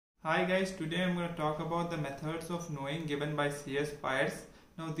Hi guys, today I'm going to talk about the methods of knowing given by C.S. Peirce.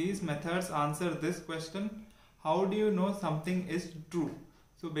 Now these methods answer this question: how do you know something is true?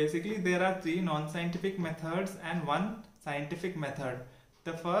 So basically there are three non-scientific methods and one scientific method.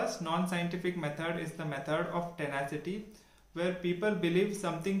 The first non-scientific method is the method of tenacity, where people believe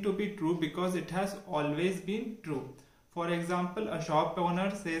something to be true because it has always been true. For example, a shop owner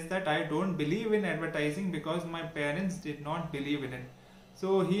says that I don't believe in advertising because my parents did not believe in it.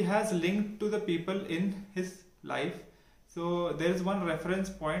 So he has linked to the people in his life. So there is one reference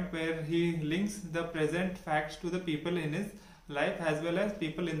point where he links the present facts to the people in his life as well as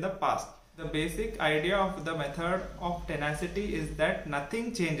people in the past. The basic idea of the method of tenacity is that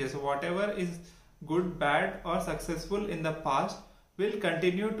nothing changes. Whatever is good, bad or successful in the past will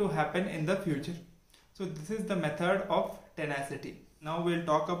continue to happen in the future. So this is the method of tenacity. Now we'll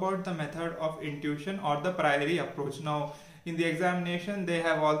talk about the method of intuition or the priori approach. Now in the examination they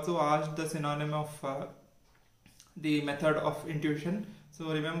have also asked the synonym of the method of intuition.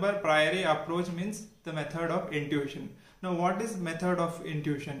 So remember, priori approach means the method of intuition. Now what is method of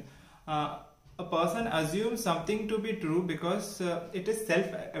intuition? A person assumes something to be true because it is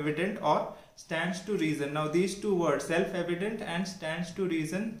self-evident or stands to reason. Now these two words, self-evident and stands to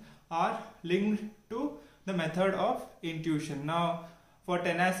reason, are linked to the method of intuition. Now for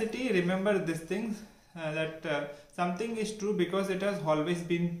tenacity, remember these things, that something is true because it has always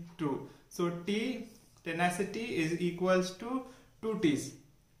been true. So T, tenacity, is equals to 2 T's.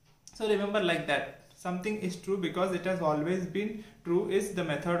 So remember like that. Something is true because it has always been true is the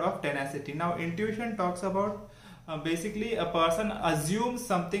method of tenacity. Now intuition talks about basically a person assumes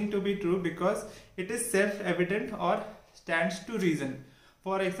something to be true because it is self-evident or stands to reason.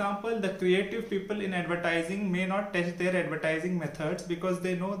 For example, the creative people in advertising may not test their advertising methods because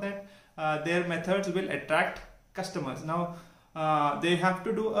they know that their methods will attract customers. Now they have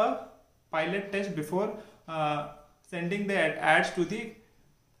to do a pilot test before sending the ads to the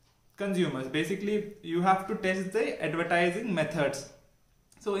consumers. Basically you have to test the advertising methods.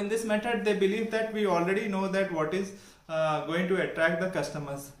 So in this method they believe that we already know that what is going to attract the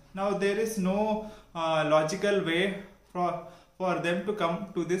customers. Now there is no logical way for them to come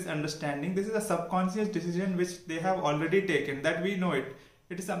to this understanding. This is a subconscious decision which they have already taken, that we know it.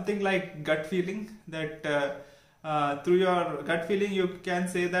 It is something like gut feeling, that through your gut feeling you can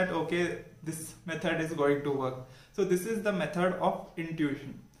say that okay, this method is going to work. So this is the method of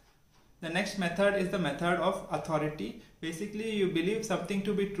intuition. The next method is the method of authority. Basically you believe something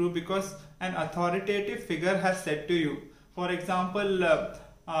to be true because an authoritative figure has said to you. For example,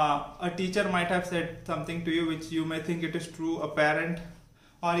 a teacher might have said something to you which you may think it is true, a parent,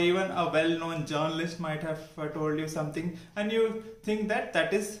 or even a well-known journalist might have told you something and you think that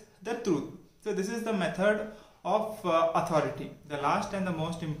that is the truth. So this is the method of authority. The last and the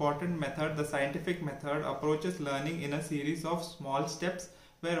most important method, the scientific method, approaches learning in a series of small steps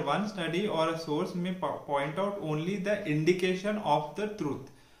where one study or a source may point out only the indication of the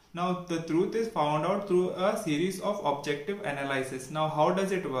truth. Now the truth is found out through a series of objective analysis. Now how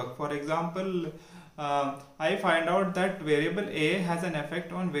does it work? For example, I find out that variable A has an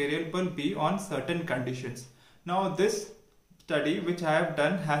effect on variable B on certain conditions. Now this study which I have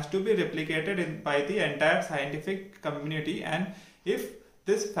done has to be replicated by the entire scientific community, and if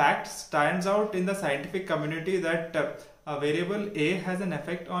this fact stands out in the scientific community that a variable A has an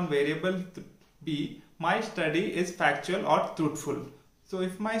effect on variable B, my study is factual or truthful. So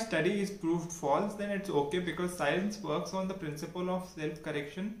if my study is proved false, then it's okay because science works on the principle of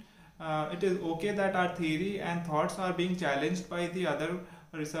self-correction. It is okay that our theory and thoughts are being challenged by the other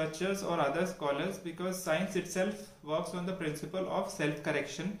researchers or other scholars because science itself works on the principle of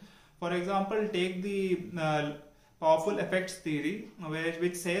self-correction. For example, take the powerful effects theory,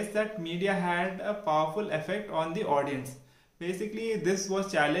 which says that media had a powerful effect on the audience. Basically this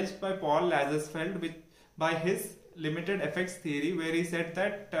was challenged by Paul Lazarsfeld by his limited effects theory, where he said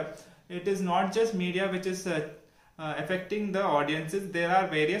that it is not just media which is affecting the audiences. There are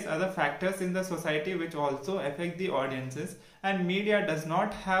various other factors in the society which also affect the audiences, and media does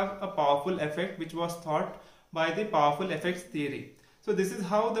not have a powerful effect which was thought by the powerful effects theory. So this is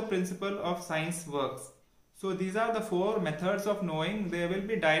how the principle of science works. So these are the 4 methods of knowing. There will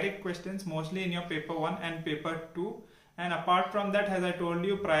be direct questions mostly in your paper 1 and paper 2, and apart from that, as I told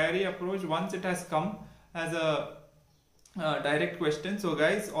you, priori approach once it has come as a direct question. So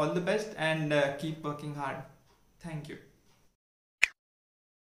guys, all the best and keep working hard. Thank you.